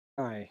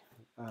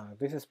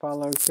This is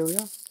Paulo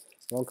Arquillo.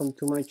 Welcome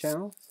to my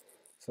channel.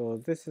 So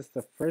this is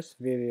the first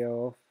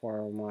video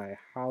for my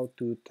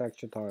how-to tech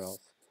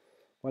tutorials.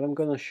 What I'm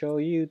going to show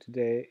you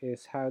today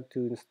is how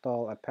to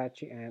install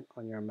Apache Ant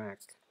on your Mac.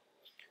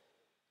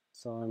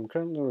 So I'm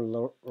currently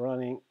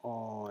running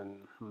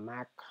on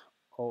Mac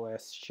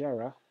OS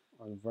Sierra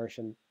on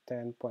version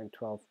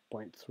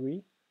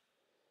 10.12.3,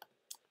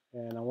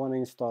 and I want to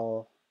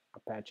install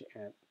Apache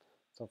Ant.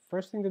 So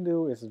first thing to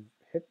do is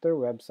hit their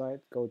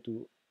website, go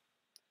to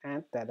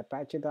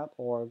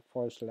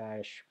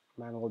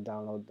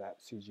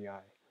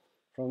ant.apache.org/manualdownload.cgi.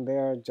 From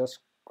there, just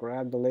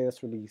grab the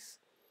latest release.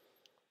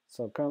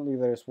 So currently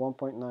there's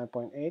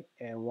 1.9.8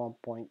 and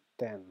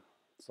 1.10.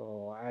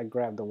 So I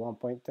grabbed the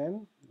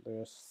 1.10.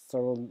 There's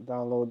several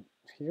downloads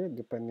here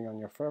depending on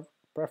your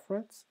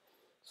preference.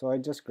 So I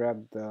just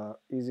grabbed the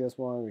easiest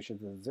one, which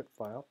is the zip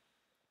file.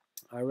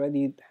 I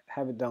already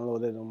have it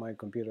downloaded on my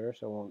computer,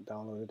 so I won't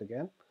download it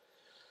again.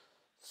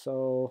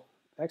 So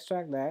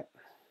extract that.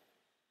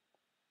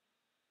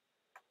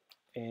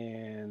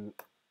 And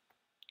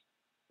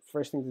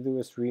first thing to do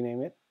is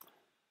rename it,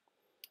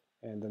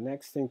 and the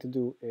next thing to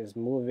do is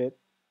move it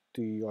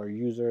to your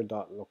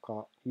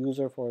user/local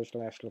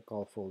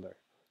folder.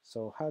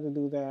 So how to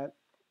do that?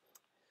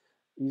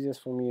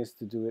 Easiest for me is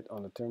to do it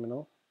on the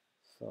terminal.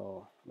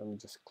 So let me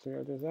just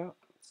clear this out.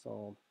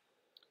 So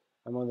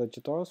I'm on the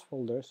tutorials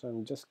folder, so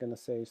I'm just gonna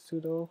say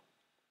sudo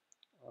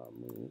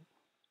move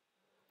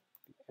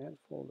the ant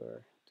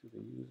folder to the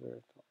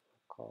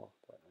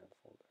user.local.ant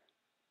folder.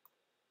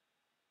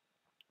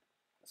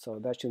 So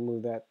that should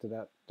move that to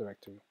that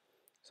directory.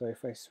 So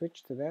if I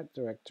switch to that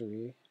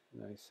directory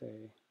and I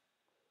say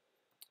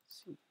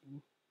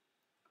cd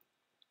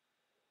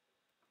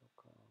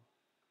local,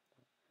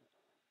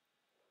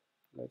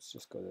 let's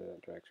just go to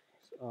that directory.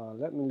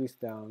 Let me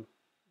list down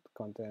the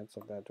contents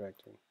of that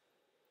directory.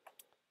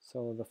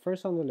 So the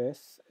first on the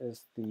list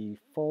is the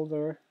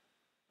folder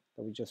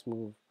that we just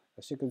moved.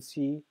 As you can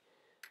see,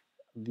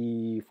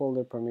 the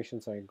folder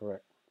permissions are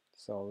incorrect.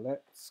 So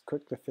let's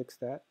quickly fix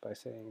that by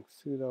saying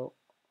sudo.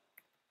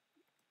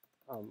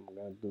 I'm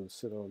going to do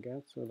sudo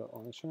again, sudo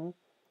onsharing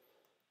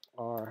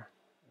R,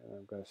 and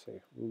I'm going to say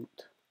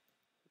root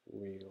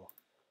wheel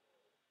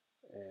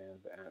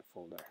and the ant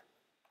folder.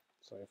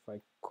 So if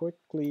I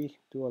quickly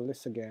do a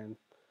list again,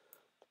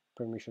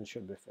 permission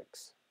should be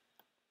fixed.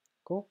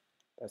 Cool,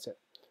 that's it.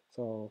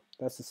 So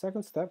that's the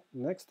second step.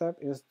 The next step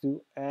is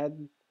to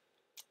add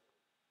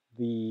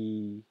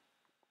the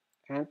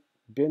ant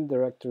bin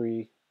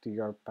directory to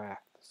your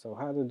path. So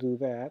how to do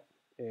that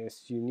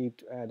is you need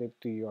to add it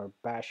to your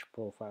bash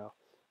profile.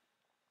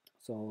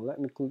 So let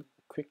me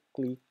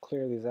quickly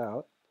clear this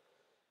out,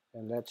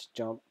 and let's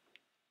jump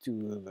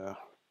to the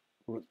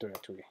root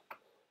directory.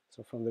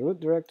 So from the root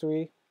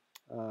directory,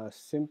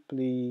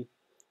 simply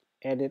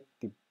edit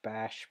the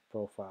bash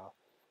profile.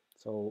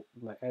 So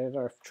my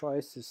editor of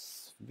choice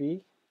is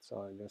v, so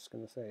I'm just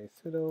going to say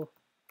sudo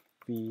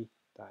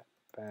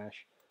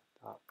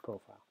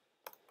v.bash.profile.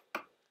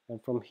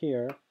 And from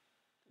here,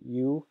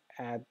 you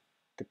add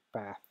the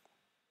path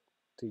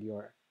to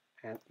your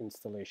ant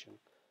installation.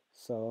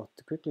 So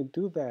to quickly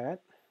do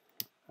that,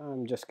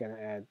 I'm just going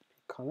to add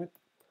a comment.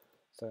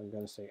 So I'm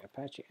going to say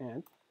Apache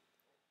Ant,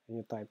 and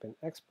you type in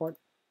export,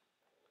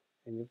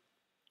 and you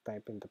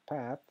type in the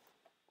path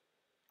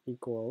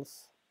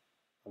equals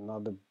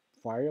another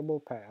variable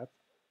path,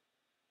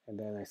 and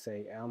then I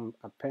say I'm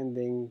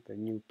appending the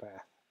new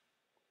path.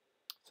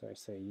 So I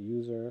say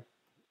user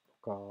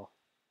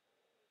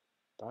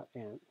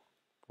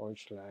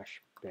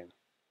local.ant/bin.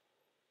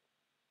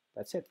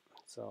 That's it.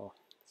 So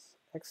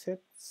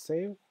exit,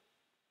 save,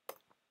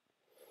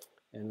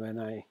 and when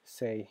I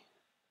say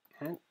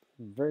ant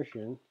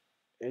version,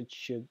 it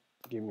should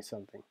give me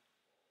something.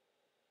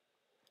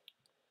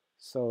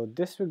 So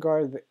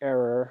disregard the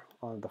error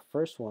on the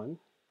first one.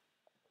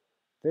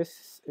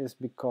 This is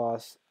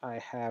because I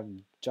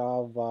have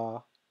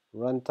Java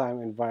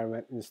runtime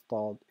environment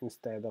installed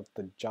instead of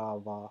the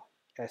Java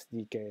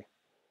SDK.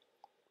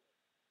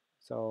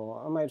 So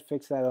I might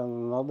fix that on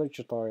another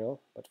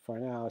tutorial, but for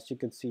now, as you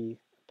can see,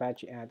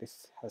 Apache Ant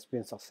has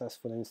been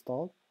successfully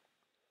installed.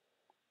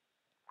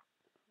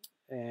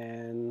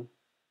 And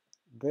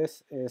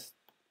this is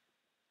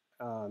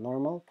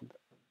normal.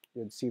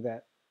 You'd see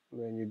that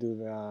when you do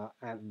the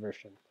Ant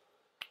version.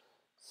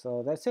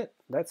 So that's it.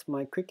 That's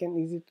my quick and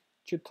easy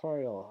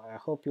tutorial. I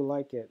hope you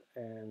like it,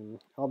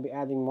 and I'll be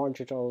adding more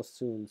tutorials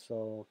soon.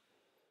 So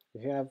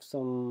if you have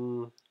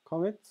some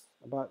comments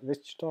about this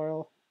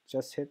tutorial,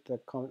 just hit the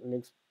comment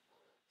links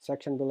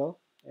section below,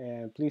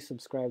 and please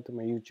subscribe to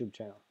my YouTube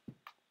channel.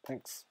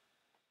 Thanks.